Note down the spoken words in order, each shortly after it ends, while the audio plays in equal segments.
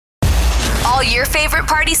All your favorite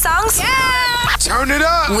party songs? Yeah! Turn it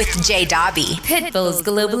up! With J. Dobby. Pitbull's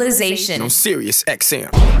Globalization. On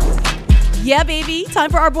SiriusXM. Yeah, baby.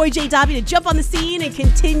 Time for our boy J. Dobby to jump on the scene and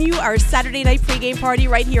continue our Saturday night pregame party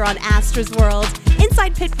right here on Astra's World,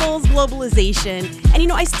 inside Pitbull's Globalization. And you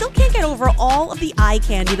know, I still can't get over all of the eye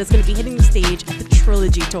candy that's going to be hitting the stage at the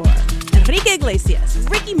Trilogy Tour. Enrique Iglesias,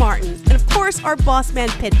 Ricky Martin, and of course our boss man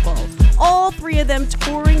Pitbull. All three of them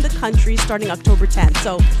touring the country starting October 10th.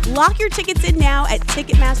 So lock your tickets in now at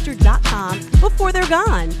Ticketmaster.com before they're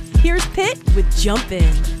gone. Here's Pit with Jump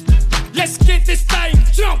In. Let's get this thing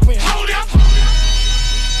jumping. Hold up.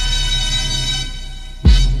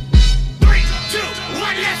 3, 2,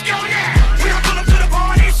 1, let's go now. We are pull up to the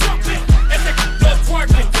party, jumping. It's a club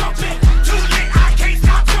twerking, jumping. Too late, I can't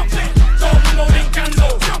stop jumping. Todo mundo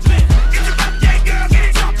brincando, jumping. It's your birthday, girl, get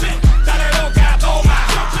it jumping. Dale loca, toma,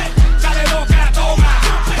 jumping. Dale loca, toma,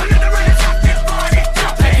 jumping. Another run of this party,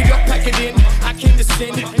 jumping. Pack it up, pack it in. I came to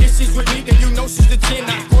sin. If she's with me, then you know she's the 10.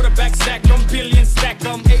 I quarterback sack, I'm billion stack,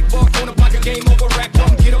 I'm 8-ball on the block, a game over rack.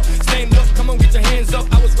 Come get up, stand up, come on, get your hands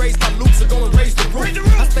up. I was raised by Luke, so go and raise the roof.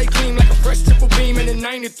 I stay clean like a fresh triple beam, and in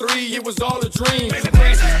 93, it was all a dream. Monkey,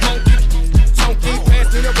 chunky,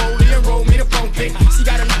 pass me the rollie and roll me the funky. She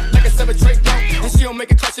got a like a 7-tray dunk, and she don't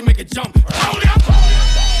make it touch, she make it jump. Hold up.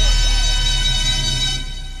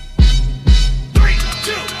 3,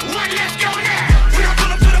 2, 1, let's go now. We are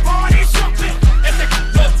pull up to the party, jumping. It's a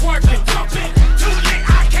club twerking, jumping. Too late,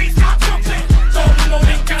 I can't stop jumping. Todo mundo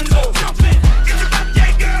brincando, jumping. It's your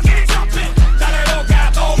birthday, girl, get it jumping. Dale loca,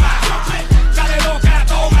 toma, jumping. Dale loca,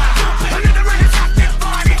 toma, jumping. Another run of this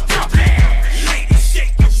party, jumping. Ladies,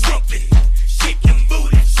 shake your jumping. Shake your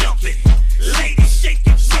booty, jumping. Ladies, shake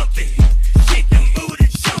your jumping. Shake your booty,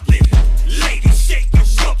 jumping. Ladies, shake your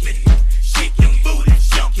jumping. Shake your booty,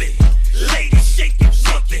 jumping. Ladies, shake your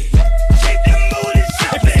jumping. Shake your booty,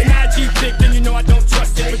 jumping. If it's an IG pic, then you know I don't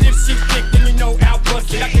trust it. But if she thick, then you know I'll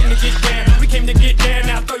bust it. I came to get down. We came to get down.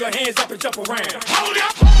 Now throw your hands up and jump around. Hold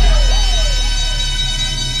up.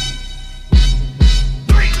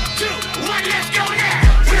 3, 2, 1, let's go now.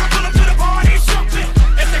 We are pull up to the party, jumping.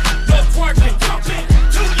 It's a club twerking, jumping.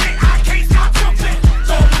 Too late, I can't stop jumping.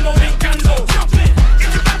 Todo mundo brincando, jumping.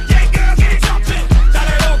 It's your birthday, girl, get it jumping.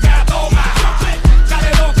 Dale loca, toma, jumping.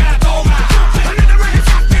 Dale loca, toma, jumping. Another run of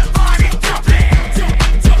this party, jumping. Jump,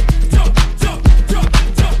 jump, jump, jump, jump,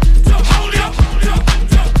 jump, jump. Hold up. Jump,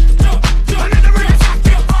 jump, jump, jump. Another run of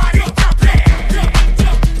this party, jumping. Jump,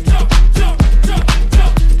 jump, jump, jump, jump,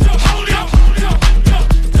 jump, jump. Hold up. Jump, jump,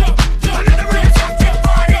 jump, jump. Another run of this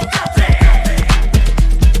party, jumping.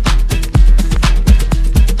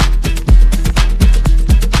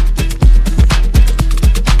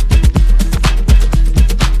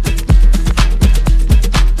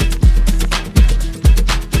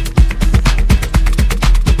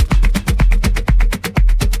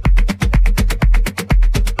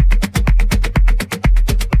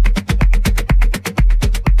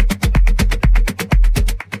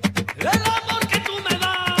 El amor que tú me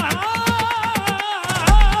das.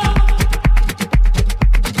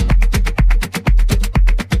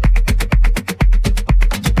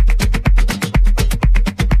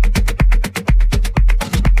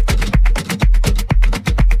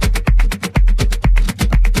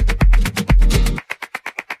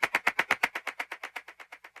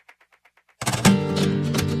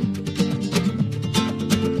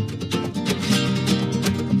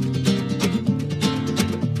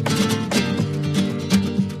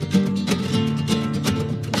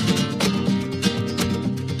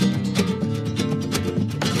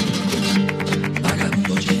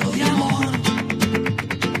 Vagabundo lleno de amor,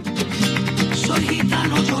 soy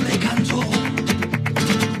gitano, yo le canto.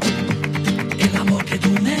 El amor que tú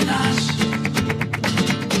me das,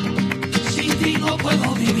 sin ti no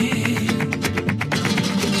puedo vivir.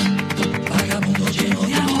 Vagabundo lleno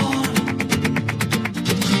de amor,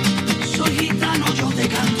 soy gitano, yo te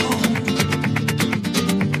canto.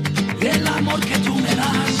 El amor que tú me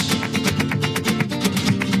das,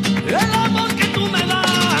 el amor que tú me das.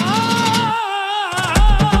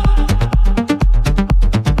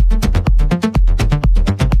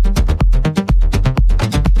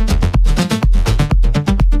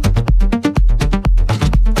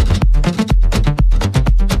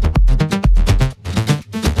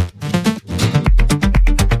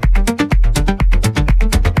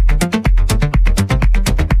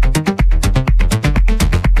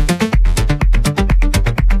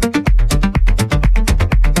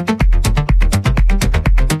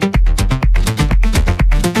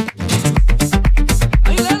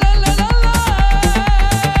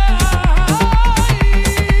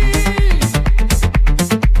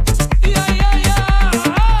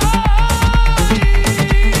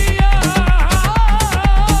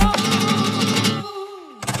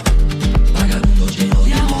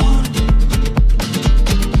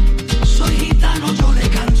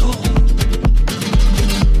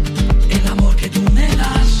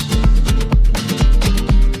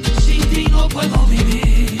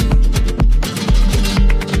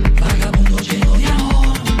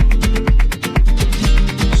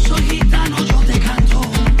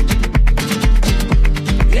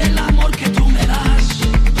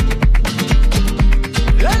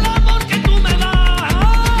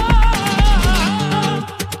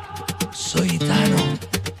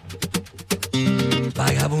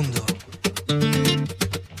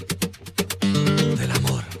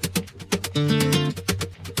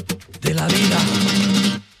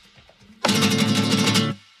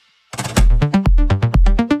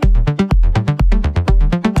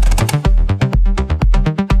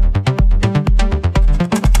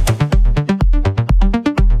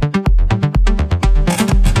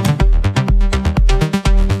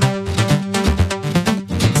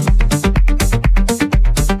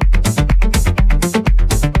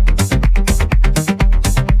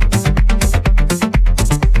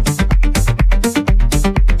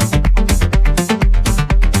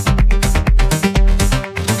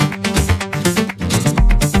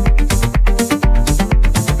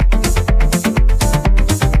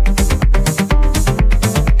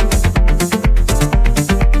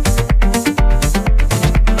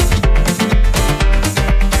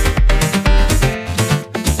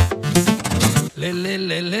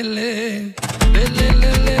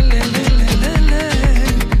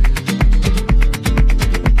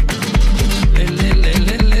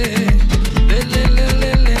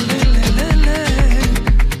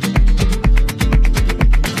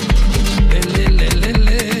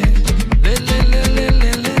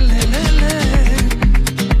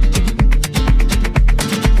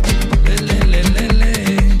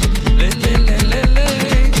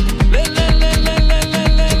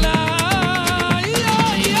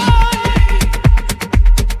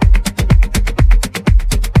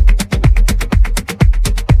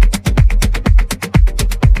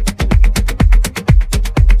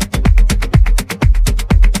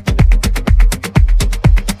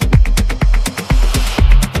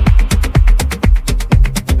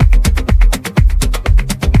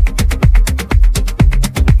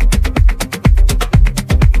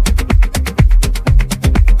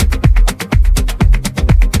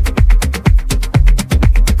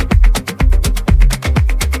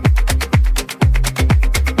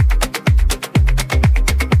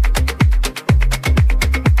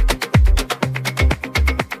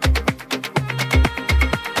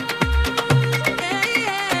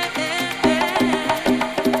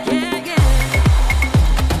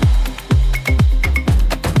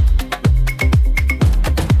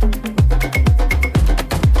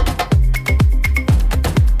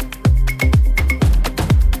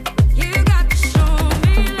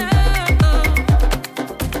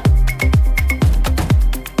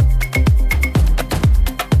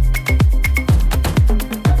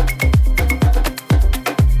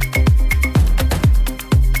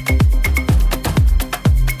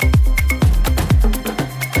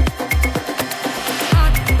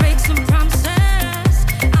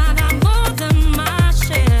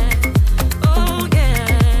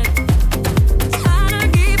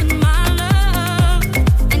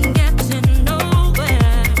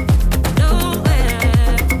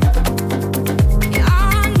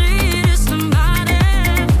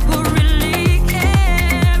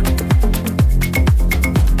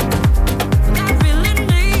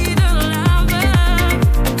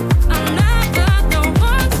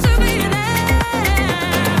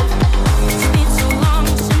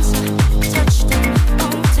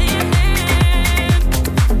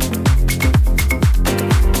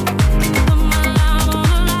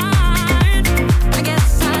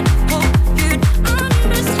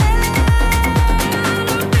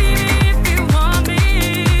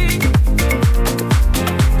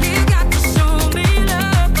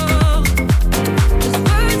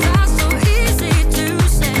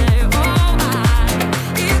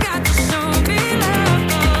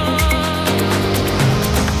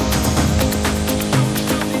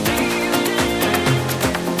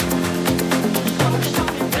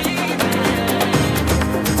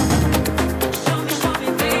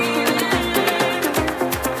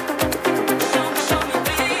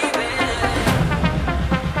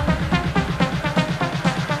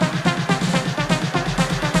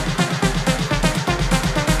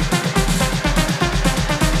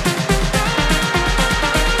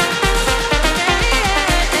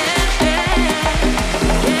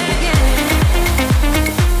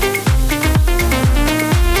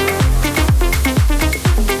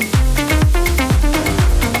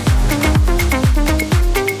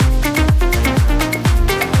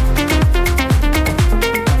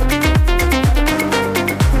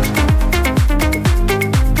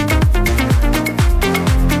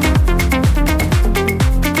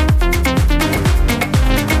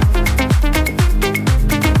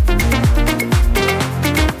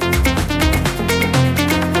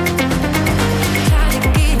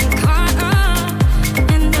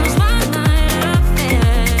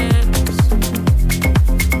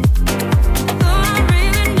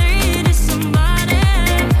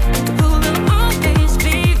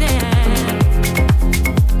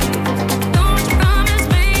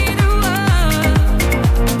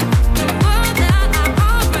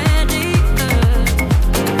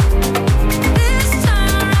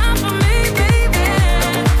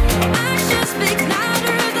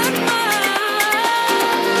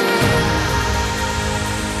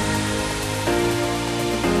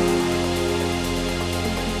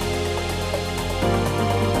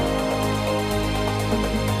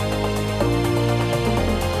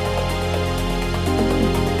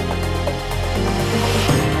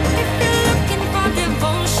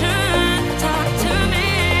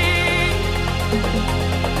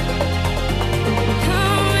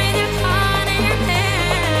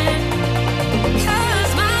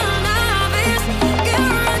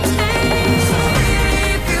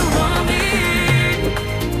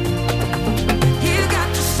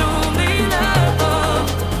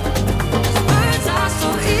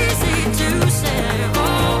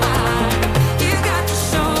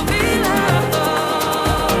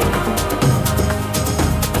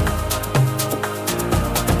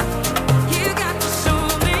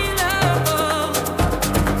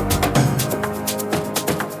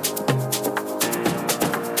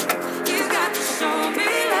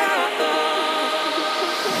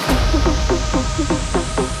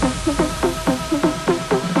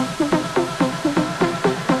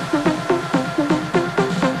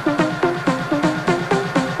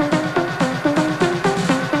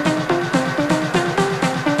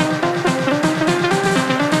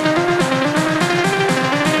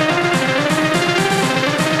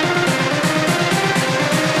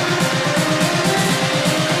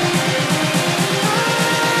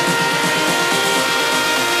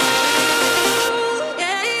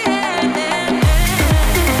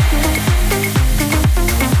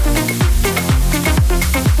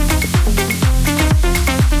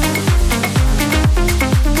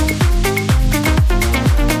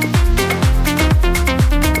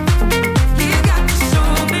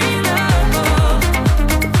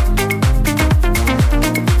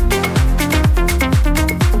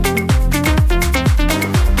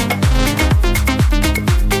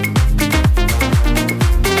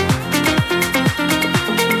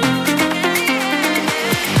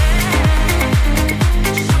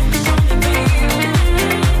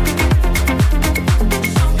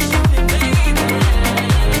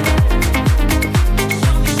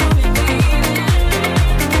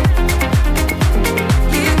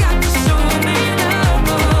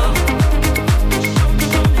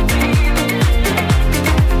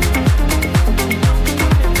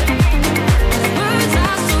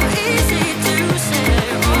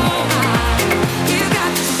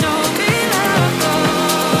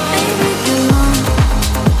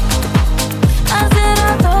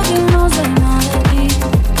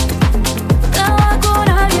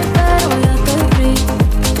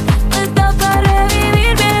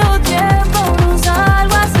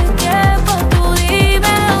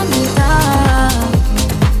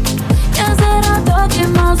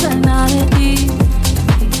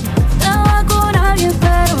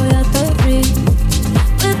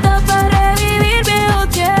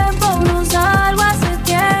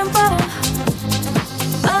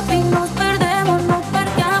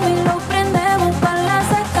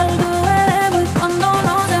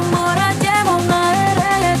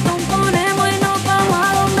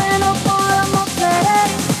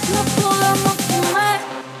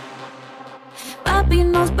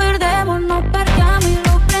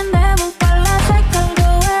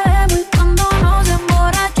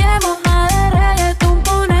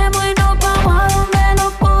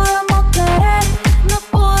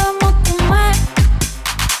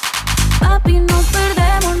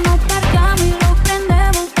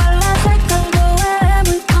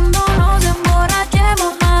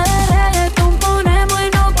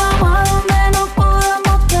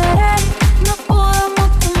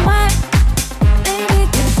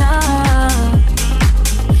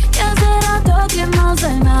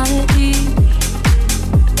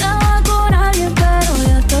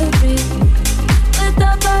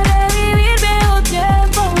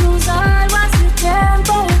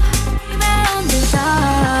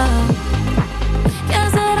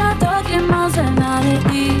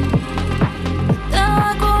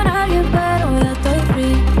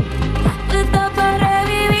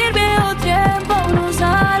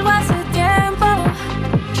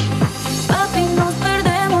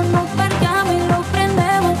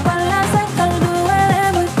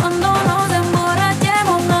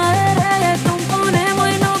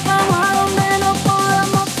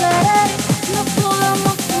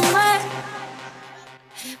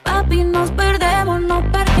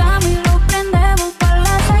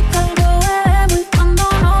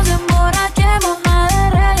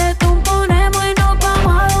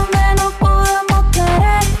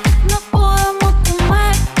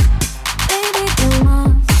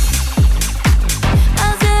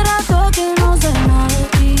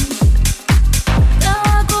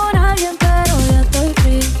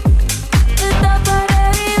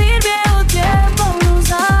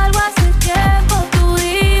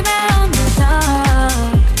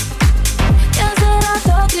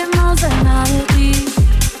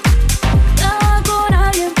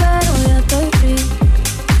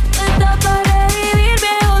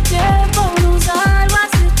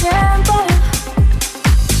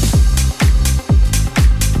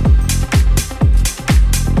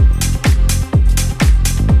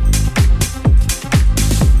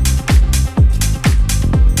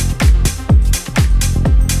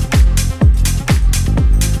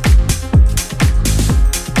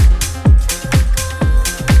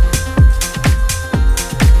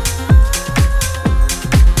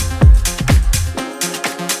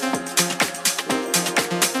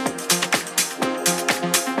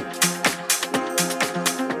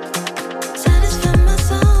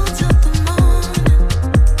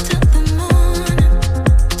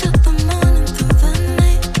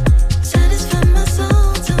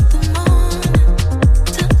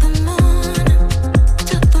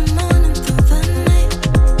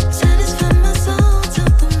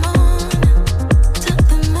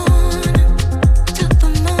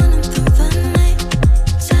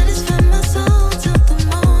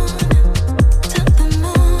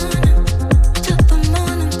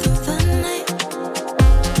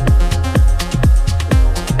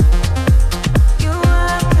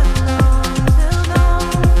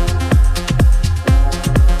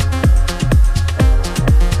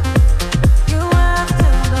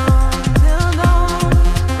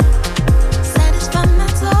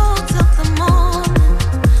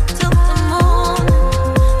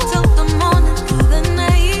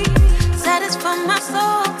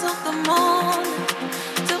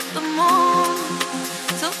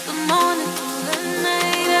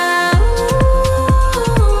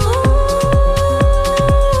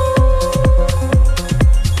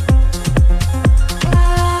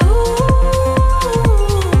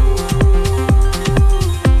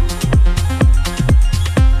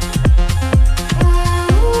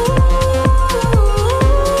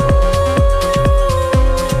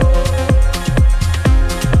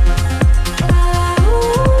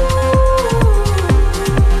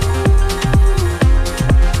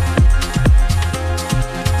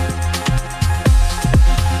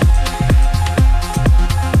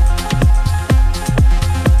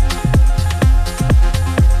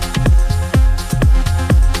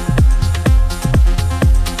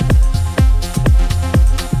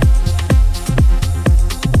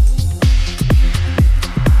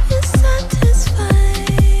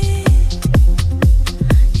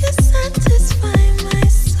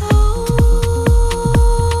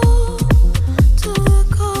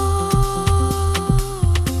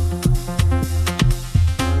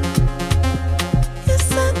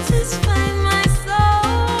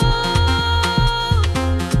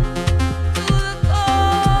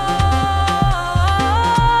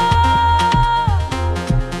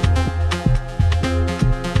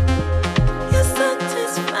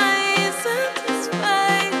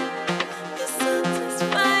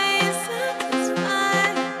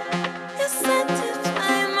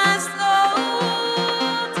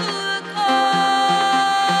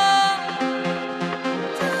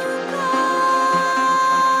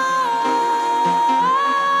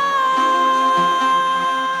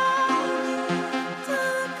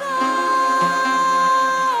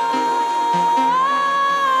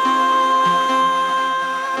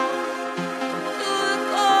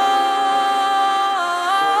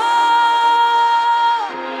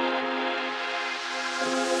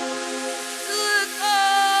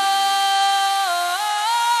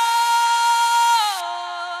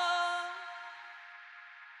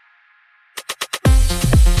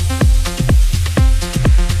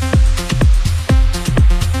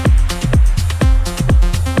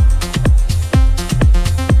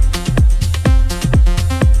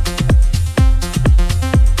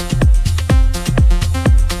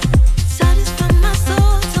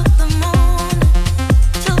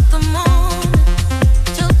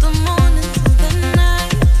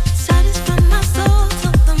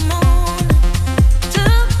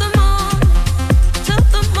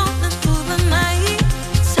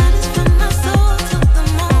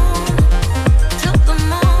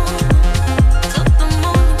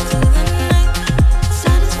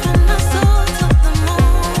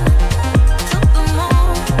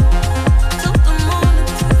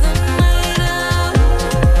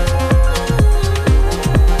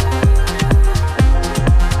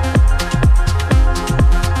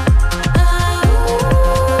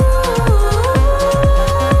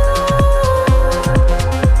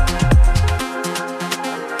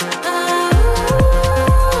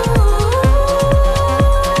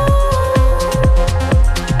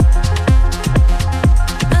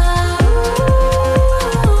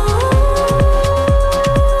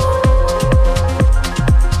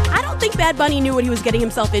 Bad Bunny knew what he was getting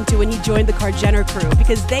himself into when he joined the Kar Jenner crew,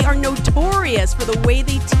 because they are notorious for the way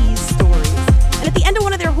they tease stories. And at the end of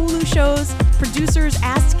one of their Hulu shows, producers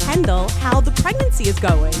asked Kendall how the pregnancy is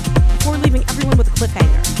going before leaving everyone with a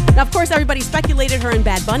cliffhanger. Now, of course, everybody speculated her and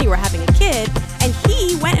Bad Bunny were having a kid, and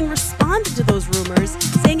he went and responded to those rumors,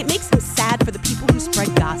 saying it makes him sad for the people who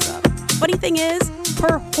spread gossip. Funny thing is,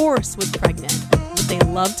 her horse was pregnant, but they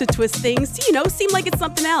love to twist things to, seem like it's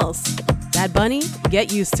something else. Bad Bunny,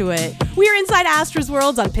 get used to it. We are inside Astra's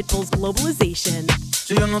World on Pitbull's Globalization.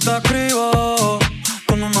 Si yo no te escribo,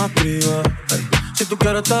 tú no me escribes. Ey. Si tú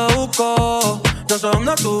quieres te busco, ya sé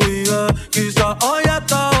dónde tú vives. Quizás hoy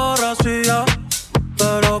está borracía,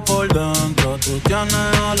 pero por dentro tú tienes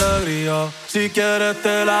alegría. Si quieres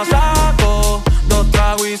te la saco, 2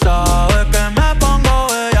 tragos y sabes que me pongo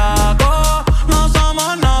bellaco. No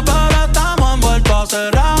somos nada, pero estamos envueltos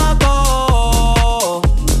hace rato.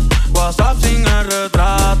 WhatsApp sin el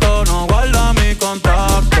retrato, no guarda mi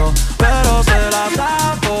contacto, pero se la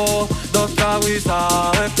saco. 2 tragos y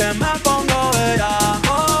sabes que me pongo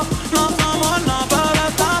bellaco. No somos nada, pero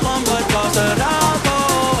estamos envueltos hace rato.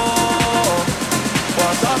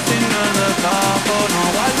 WhatsApp sin el retrato, no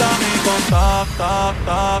guarda mi contacto.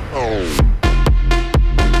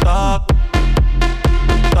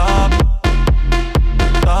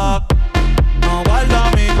 No guarda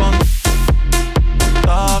mi contacto.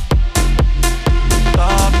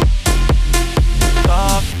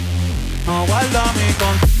 No guarda mi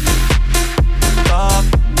contacto.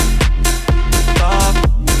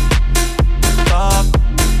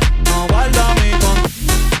 No guarda mi contacto.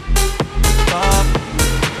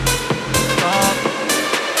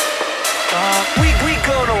 We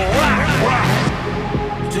gonna rock.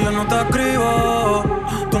 Si yo no te escribo,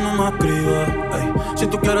 tú no me escribes. Ey. Si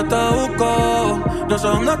tú quieres te busco, yo sé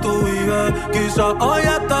dónde tú vives. Quizás hoy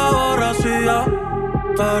está borracía,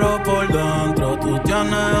 pero por dentro tú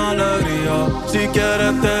tienes alegría. Si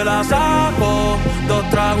quieres te la saco, 2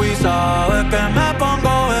 tragos y sabes que me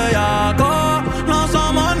pongo bellaco. No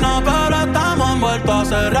somos nada, pero estamos envueltos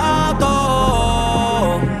hace rato.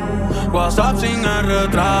 WhatsApp sin el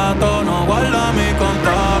retrato, no guarda mi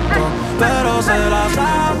contacto, pero se la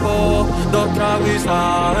saco. 2 tragos y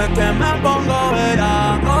sabes que me pongo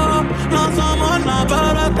bellaco. No somos nada,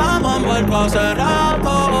 pero estamos envueltos hace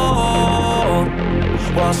rato.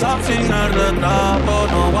 WhatsApp sin el retrato,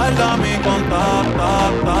 no guarda mi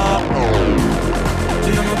contacto. Si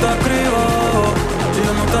yo no te escribo, si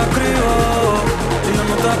yo no te escribo, si yo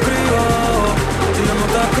no te escribo, si yo no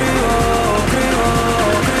te escribo,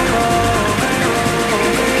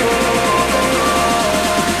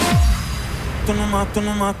 tú no más, tú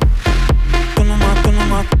no más, tú no más, tú no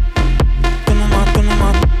más, tú no más, tú no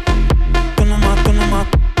más, tú no más, tú no más.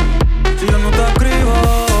 Si yo no te escribo,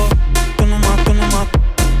 tú no más, tú no más,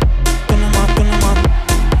 tú no más, tú no más,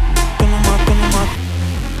 tú no más, tú no más.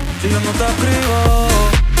 Si yo no te escribo,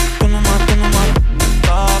 tú no más, tú no más,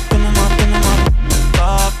 tú no más, tú no más,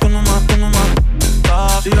 tú no más, tú no más.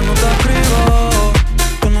 Si yo no te escribo,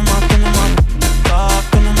 tú no más, tú no más,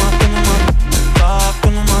 tú no más, tú no más, tú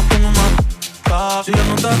no más, tú no más. Si yo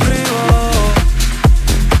no te escribo.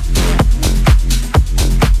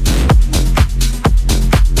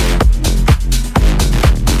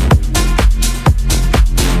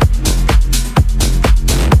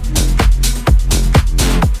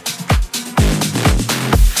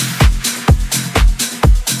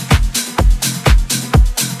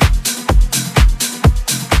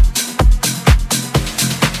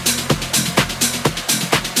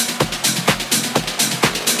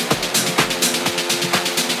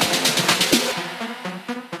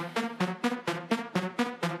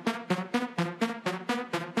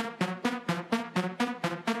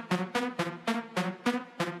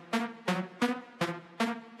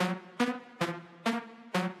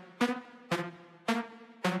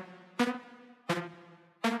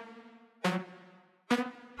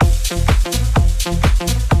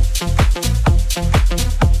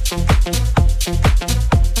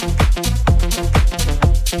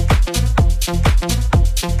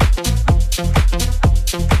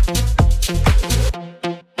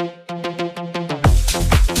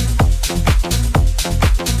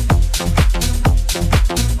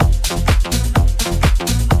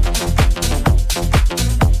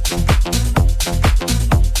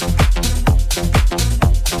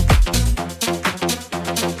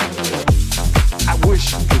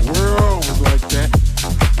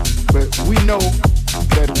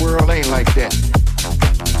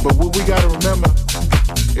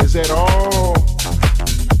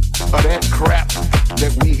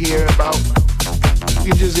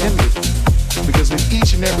 Because if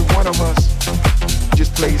each and every one of us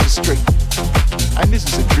just plays it straight, And this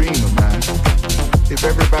is a dream of mine. If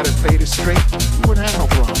everybody played it straight, we wouldn't have no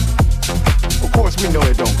problem. Of course, we know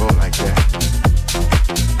it don't go like that.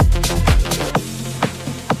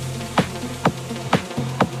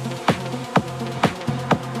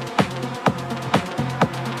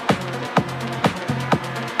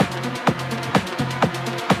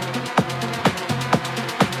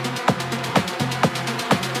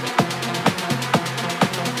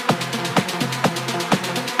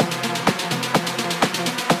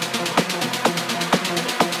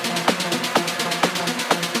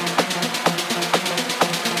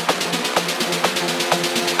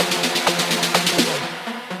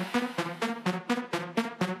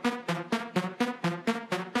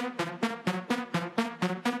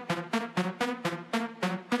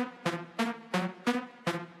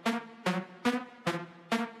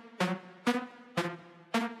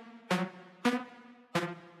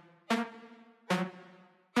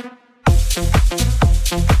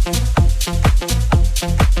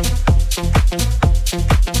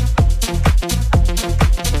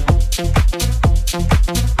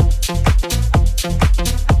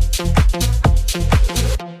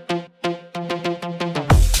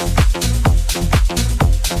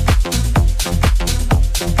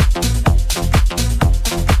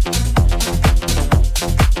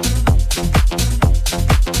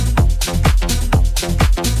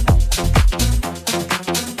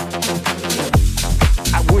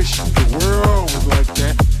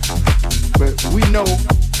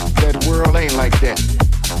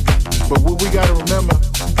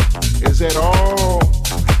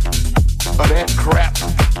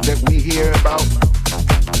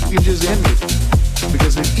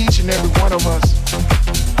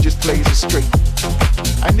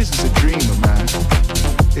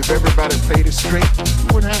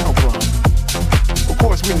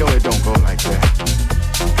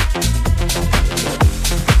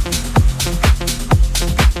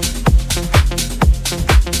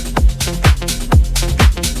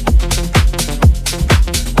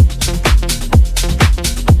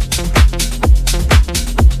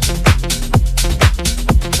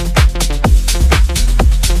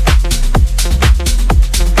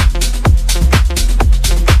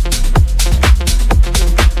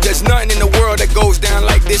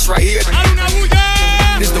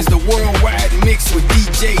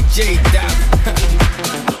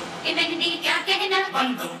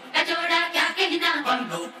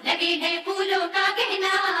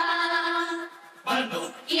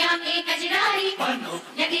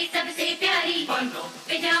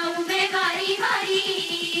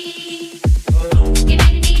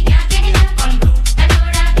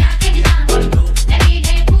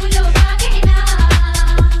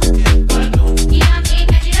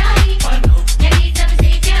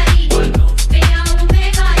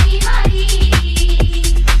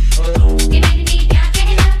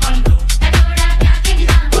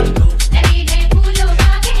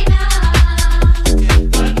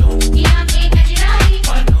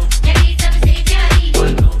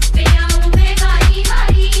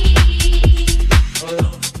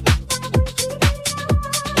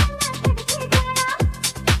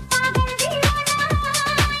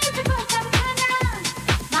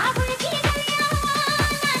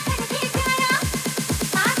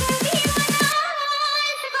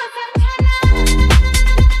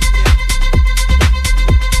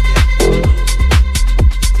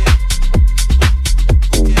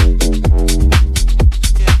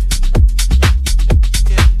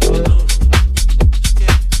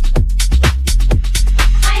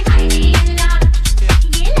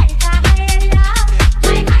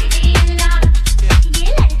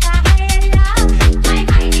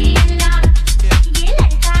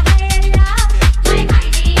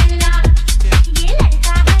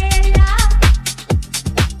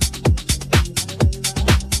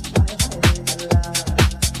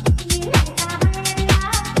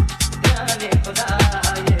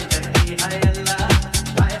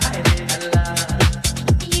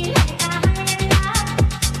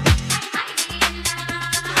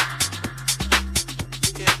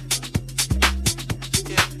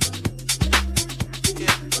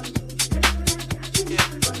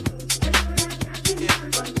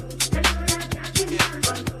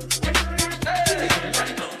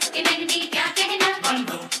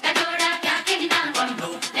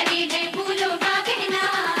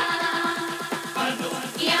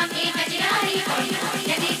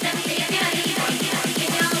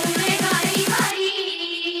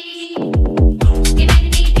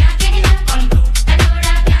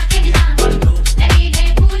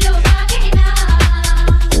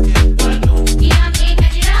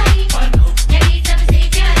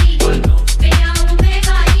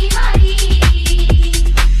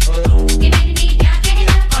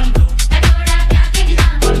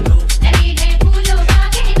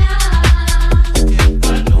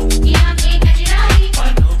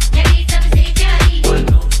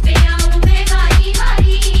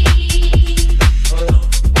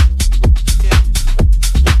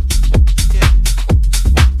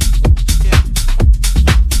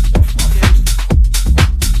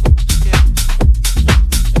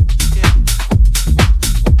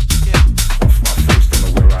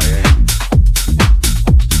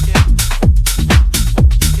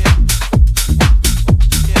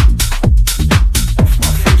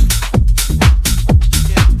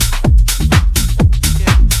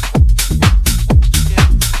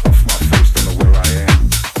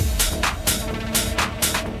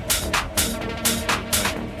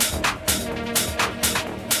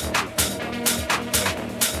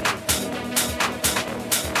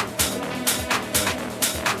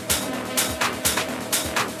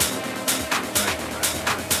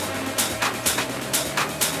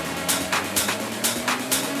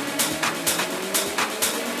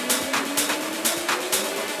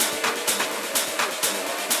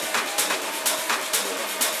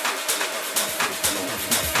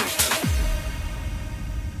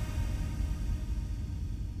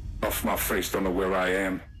 face, don't know where I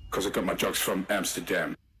am, cause I got my drugs from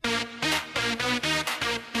Amsterdam.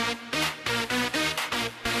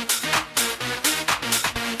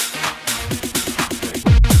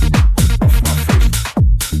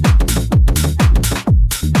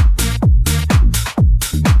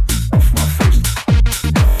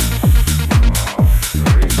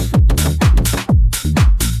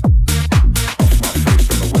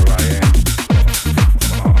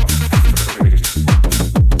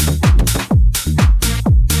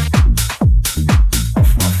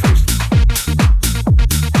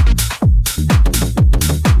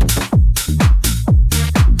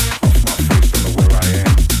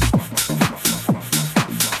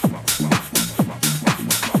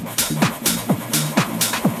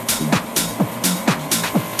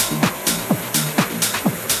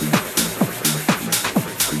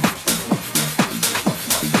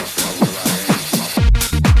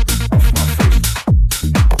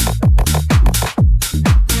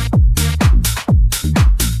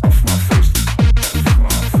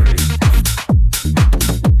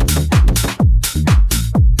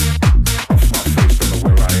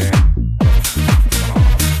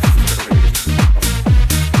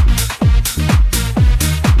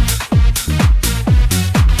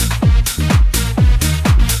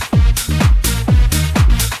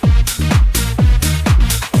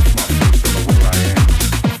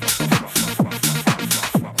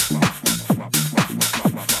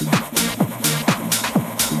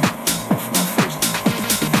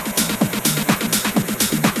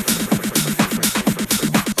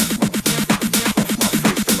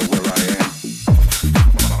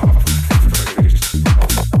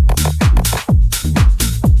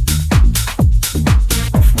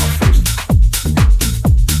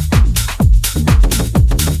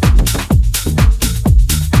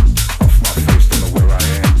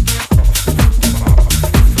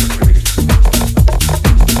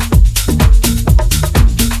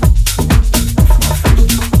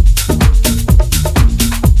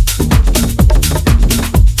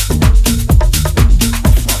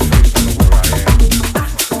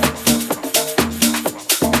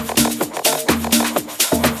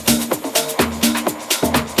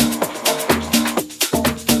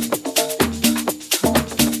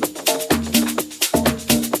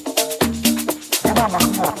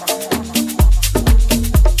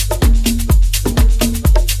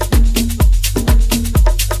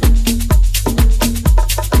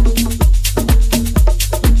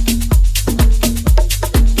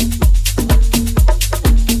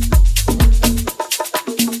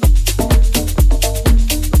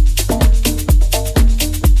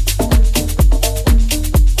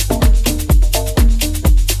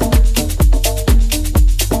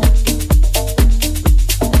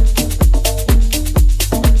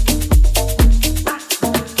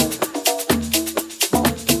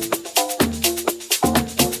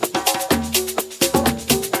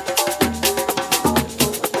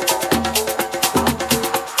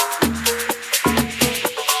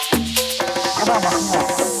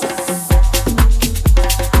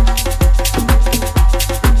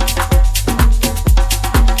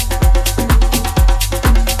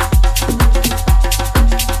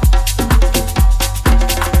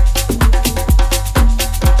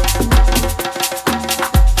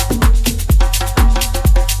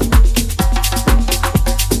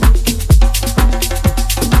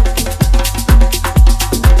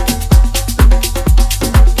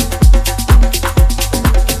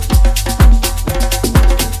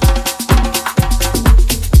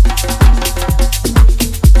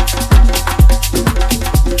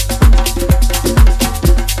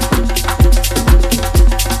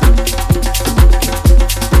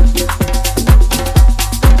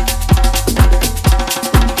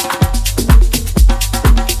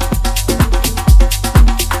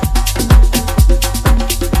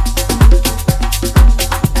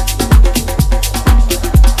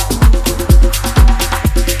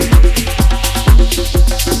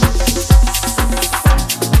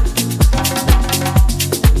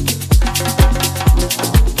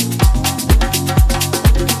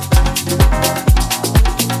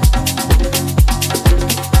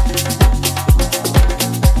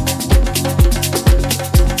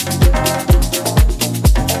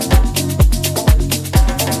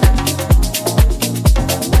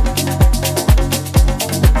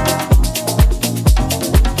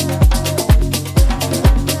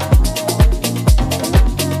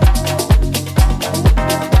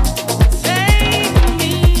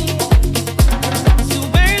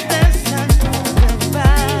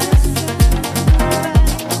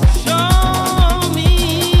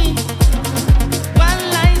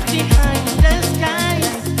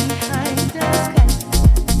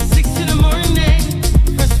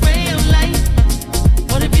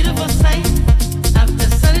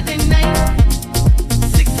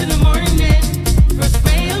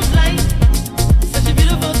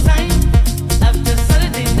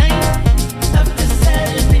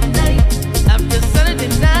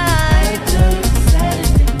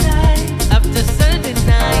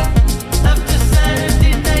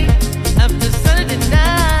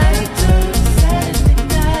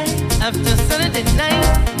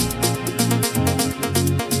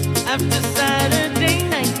 After Saturday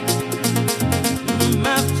night,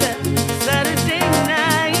 after Saturday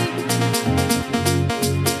night,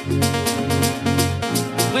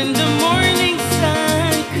 when the morning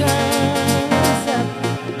sun comes up,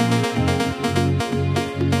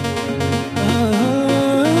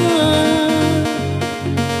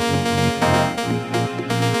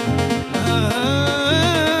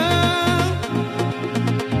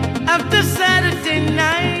 after Saturday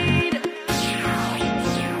night.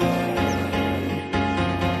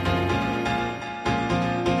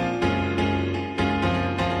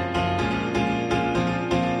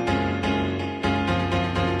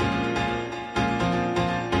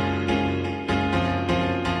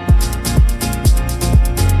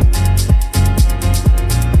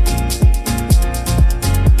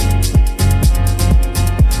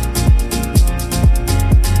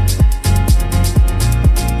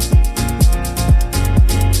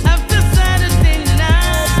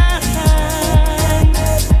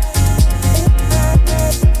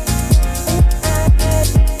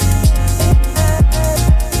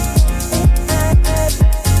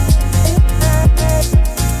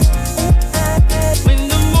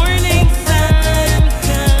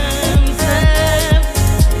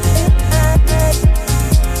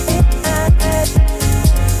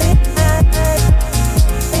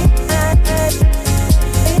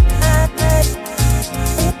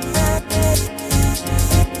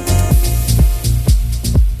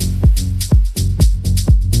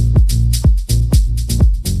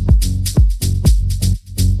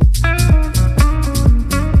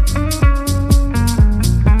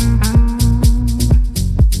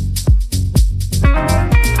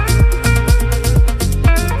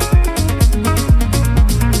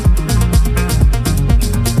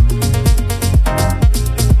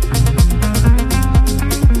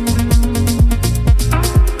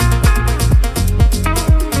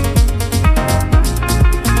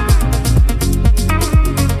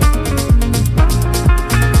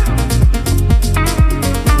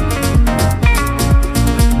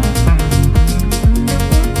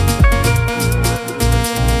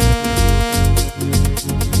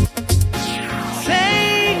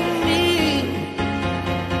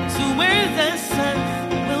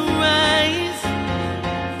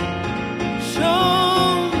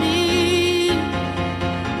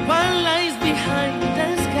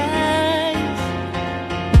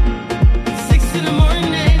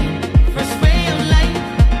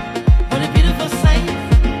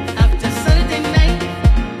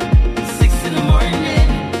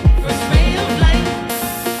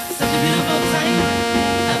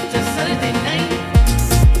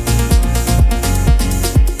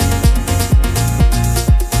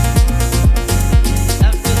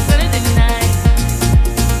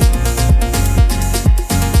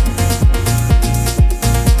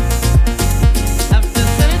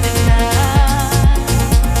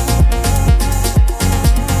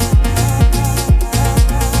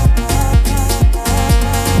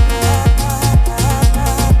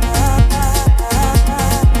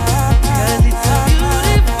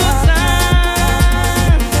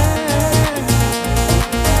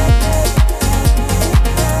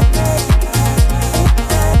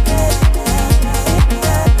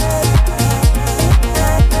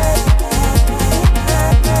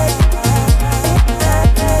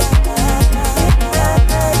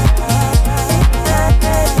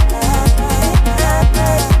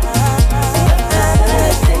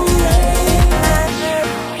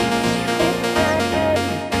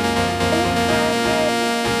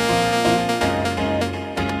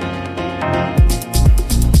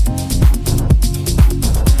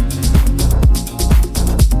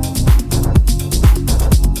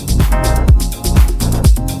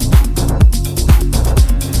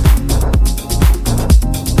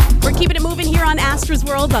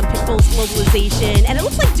 World on Pitbull's Globalization, and it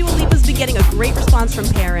looks like Dua Lipa's been getting a great response from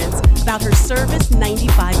parents about her Service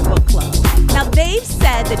 95 book club. Now, they've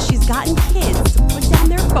said that she's gotten kids to put down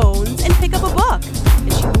their phones and pick up a book,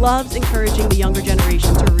 and she loves encouraging the younger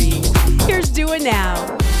generation to read. Here's Dua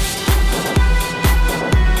now.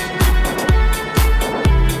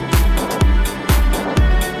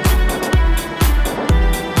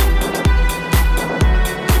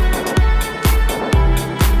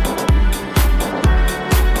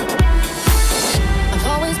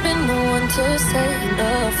 To say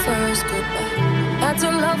the first goodbye. Had to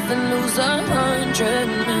love and lose 100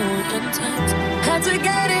 million times. Had to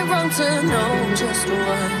get it wrong to know just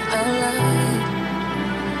what I like.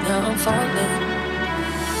 Now I'm falling.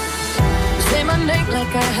 Say my name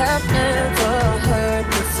like I have never heard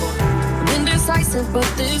before. I'm in this indecisive, but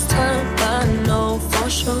this time I know for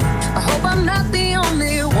sure. I hope I'm not the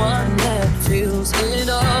only one that feels it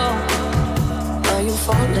all. Are you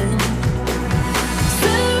falling?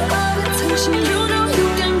 Center of attention, you know you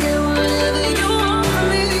can get whatever you want from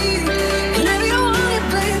me. Whenever you want it,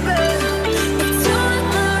 baby. It's you and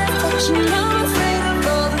my reflection. I'm afraid of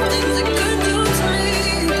all the things it could do to me.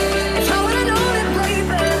 If I would've known it,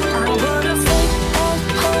 baby, I would've stayed at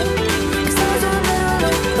home. 'Cause I was in the middle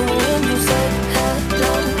of the when you said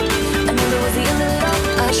hello. I knew it was the end of it all.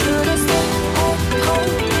 I should've stayed at home.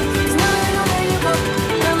 'Cause now I know where you go.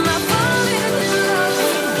 I'm not falling in love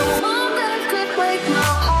with the one that could break my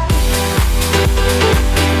heart.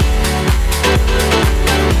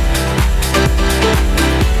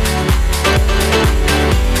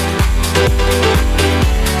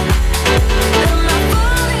 I'm not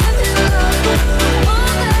falling in love with the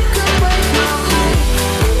one that could break my heart.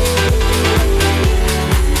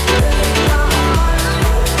 Break my heart.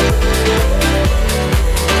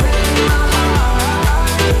 Break my heart.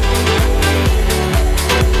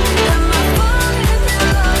 Am I falling in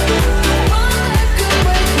love with the one that could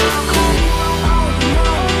break my heart? Oh no,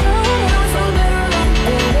 I was so better off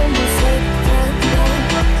when you said that no.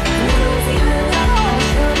 I knew it was the end of it all. I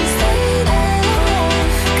should've stayed at home.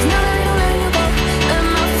 'Cause now that I know where you go, am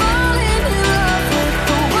I falling in love with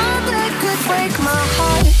the one that could break my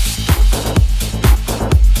heart?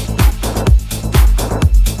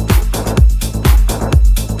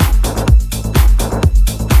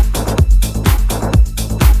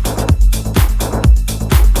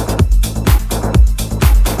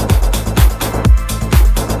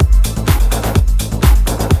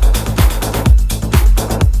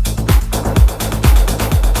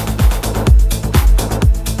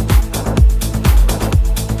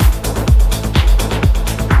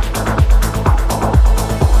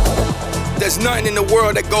 There's nothing in the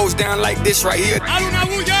world that goes down like this right here.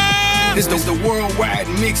 This is the worldwide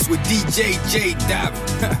mix with DJ J Dab.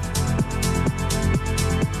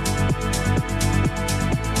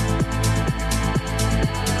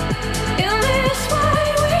 In this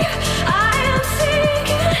wide world, I am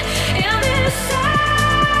seeking. In this silence,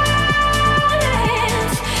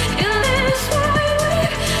 in this wide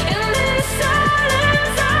world, in this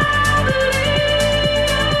silence, I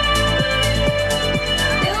believe.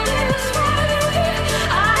 In this wide world,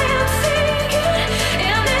 I am seeking.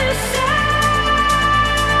 In this silence,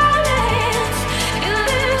 in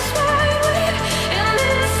this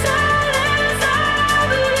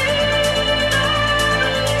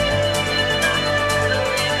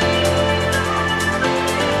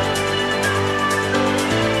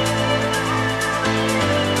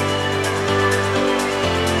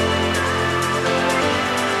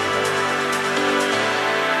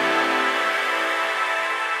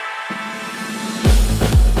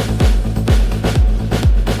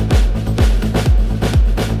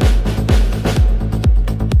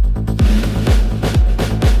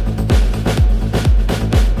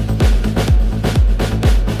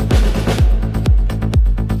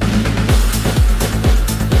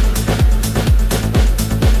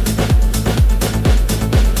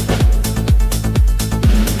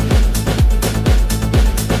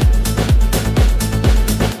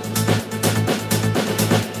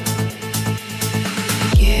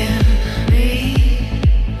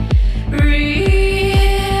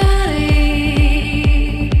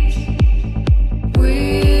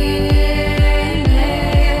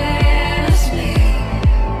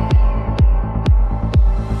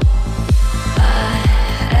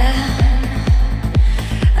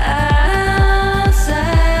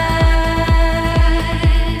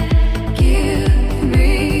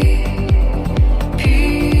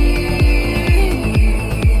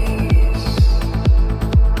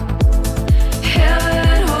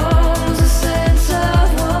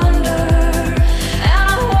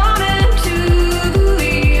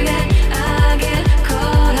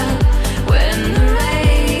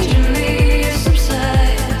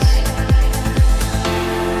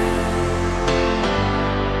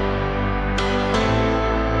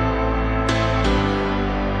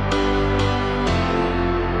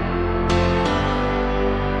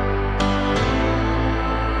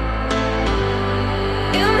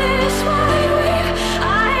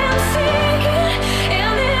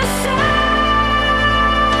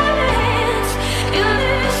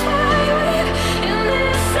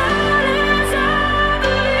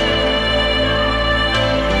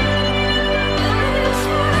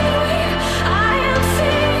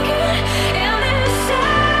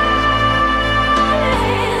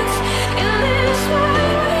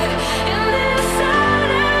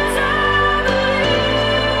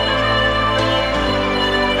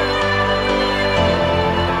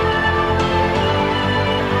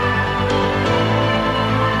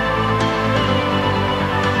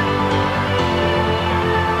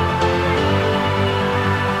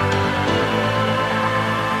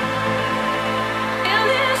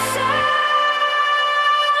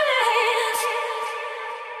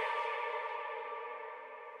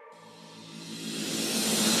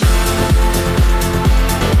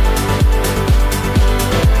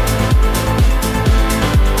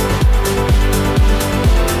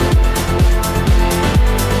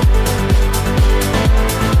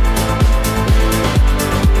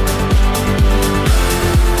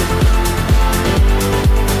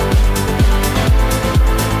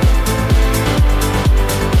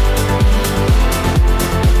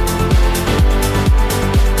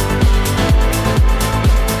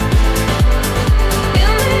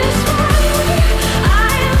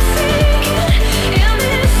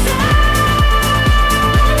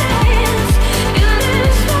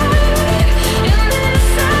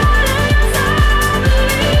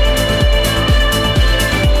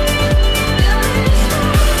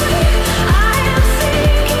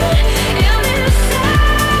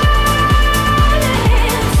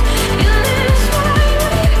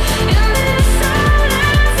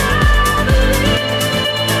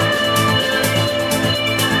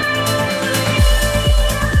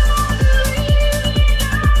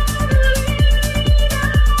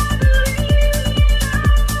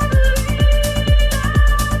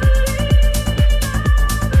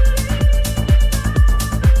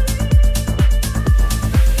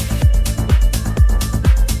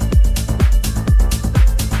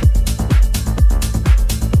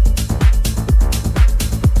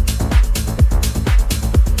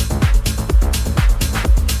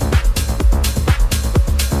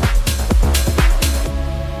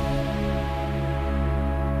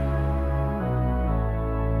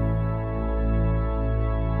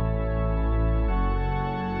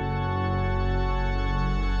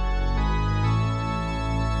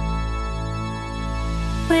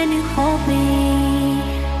when you hold me.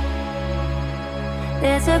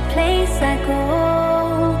 There's a place I go,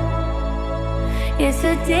 it's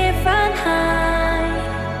a different high.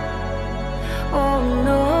 Oh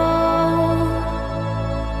no,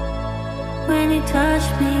 when you touch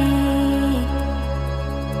me,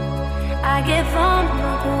 I get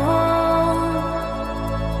vulnerable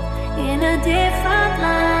in a different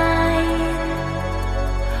light.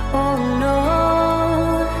 Oh no.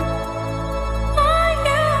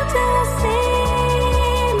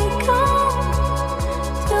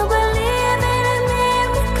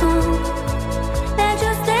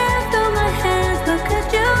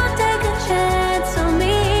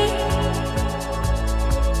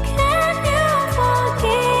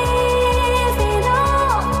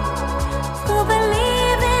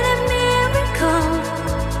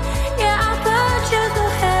 Put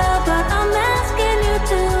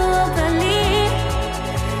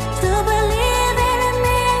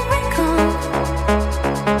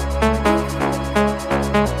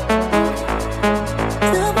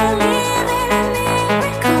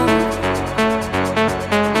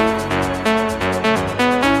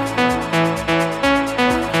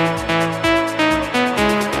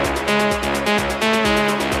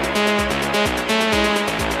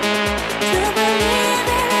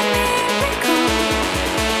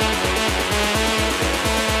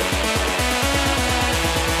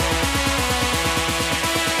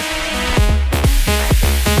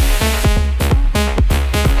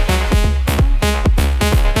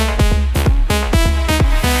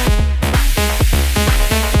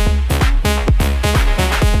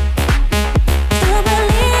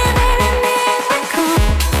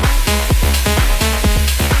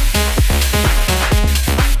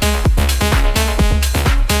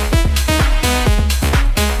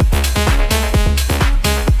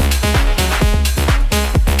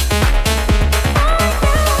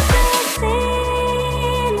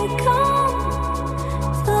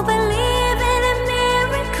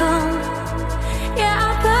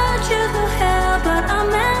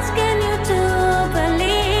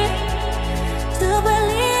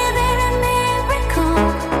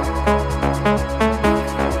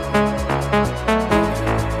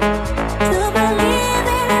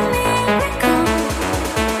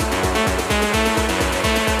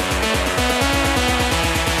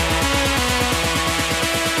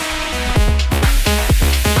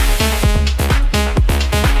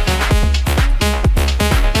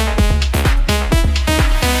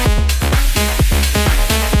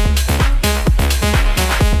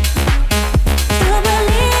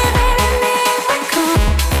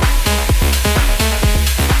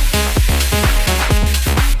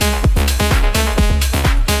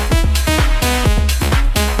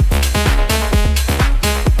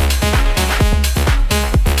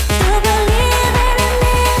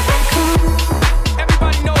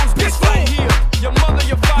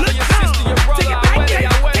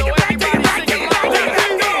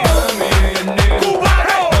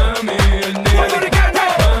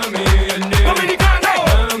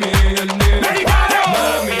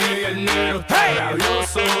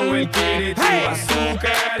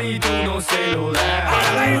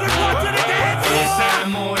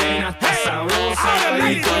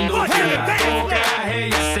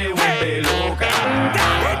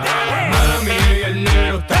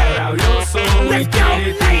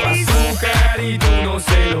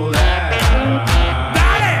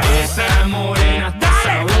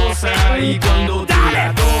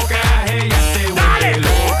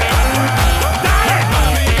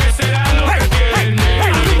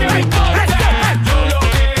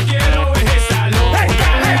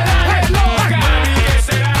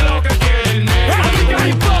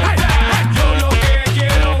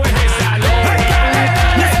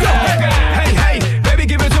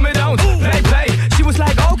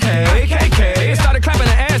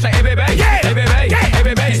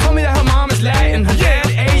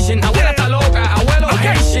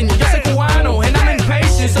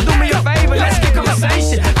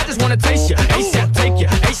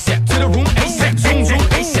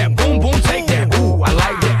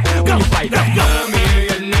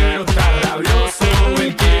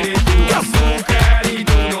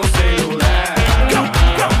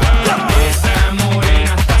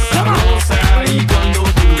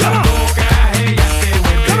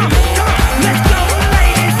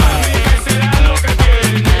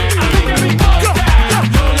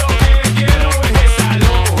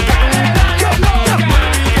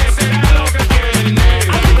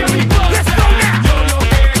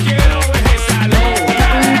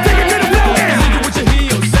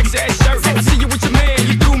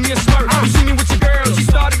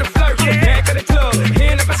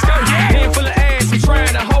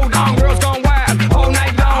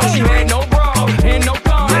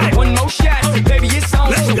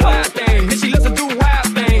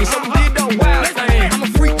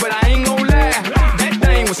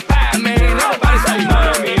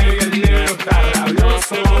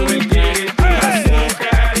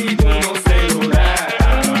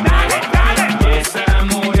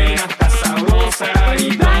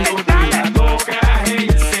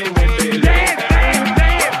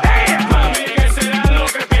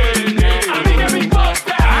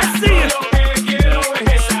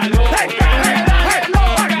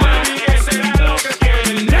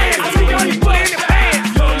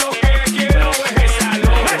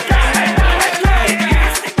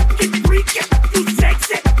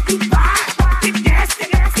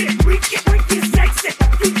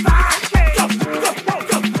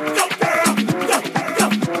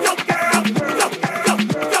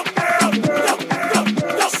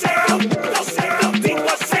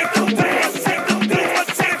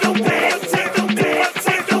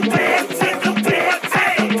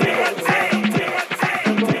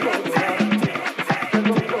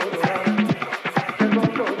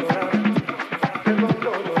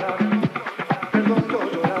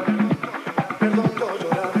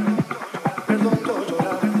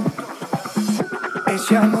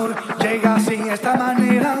Ese amor llega sin esta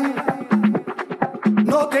manera,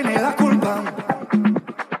 no tiene la culpa.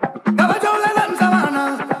 Caballo le dan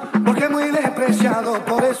sabana, porque es muy despreciado,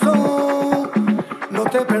 por eso no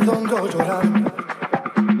te perdono llorar.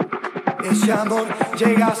 Ese amor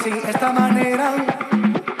llega así, esta manera,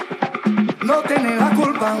 no tiene la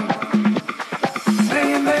culpa.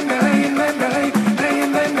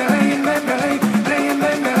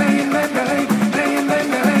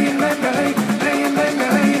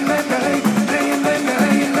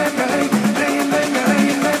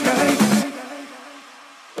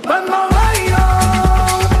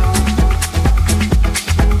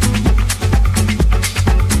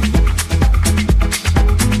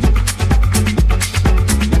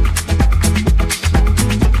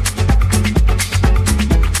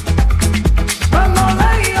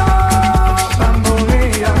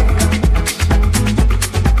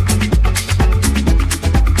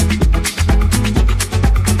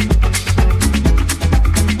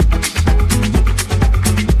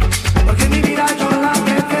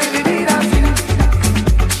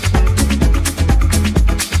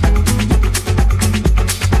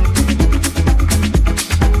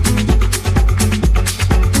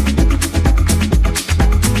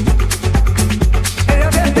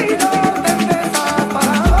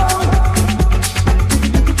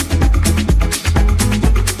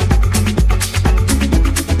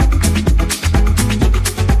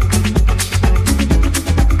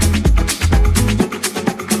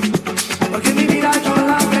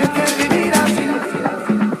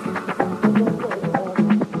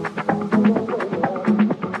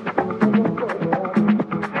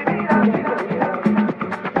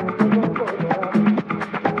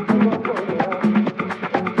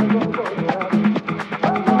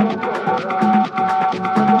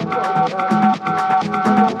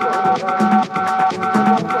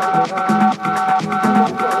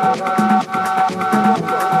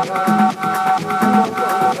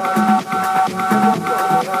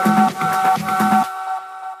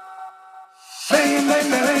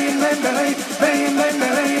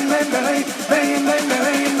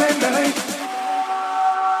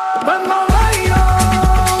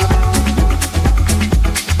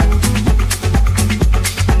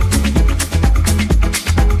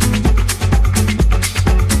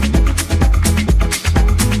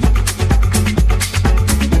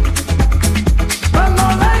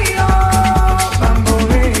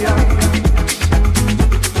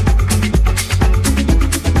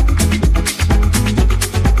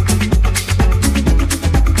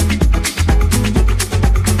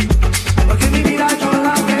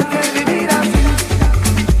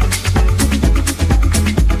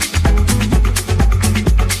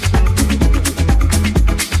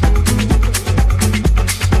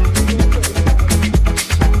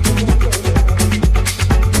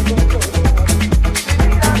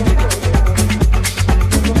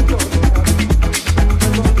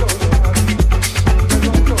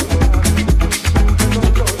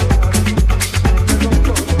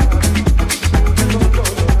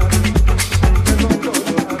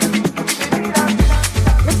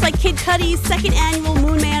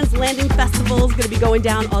 Going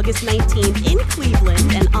down August 19th in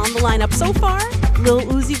Cleveland, and on the lineup so far, Lil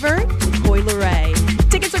Uzi Vert and Coi Leray.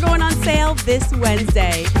 Tickets are going on sale this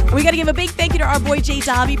Wednesday. And we got to give a big thank you to our boy J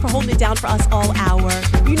Dobby for holding it down for us all hour.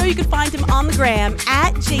 You know you can find him on the gram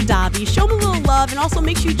at J Dobby. Show him a little love, and also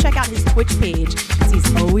make sure you check out his Twitch page because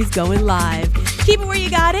he's always going live. Keep it where you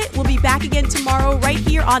got it. We'll be back again tomorrow right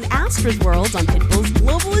here on Astra's World on Pitbull's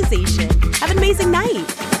Globalization. Have an amazing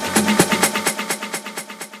night.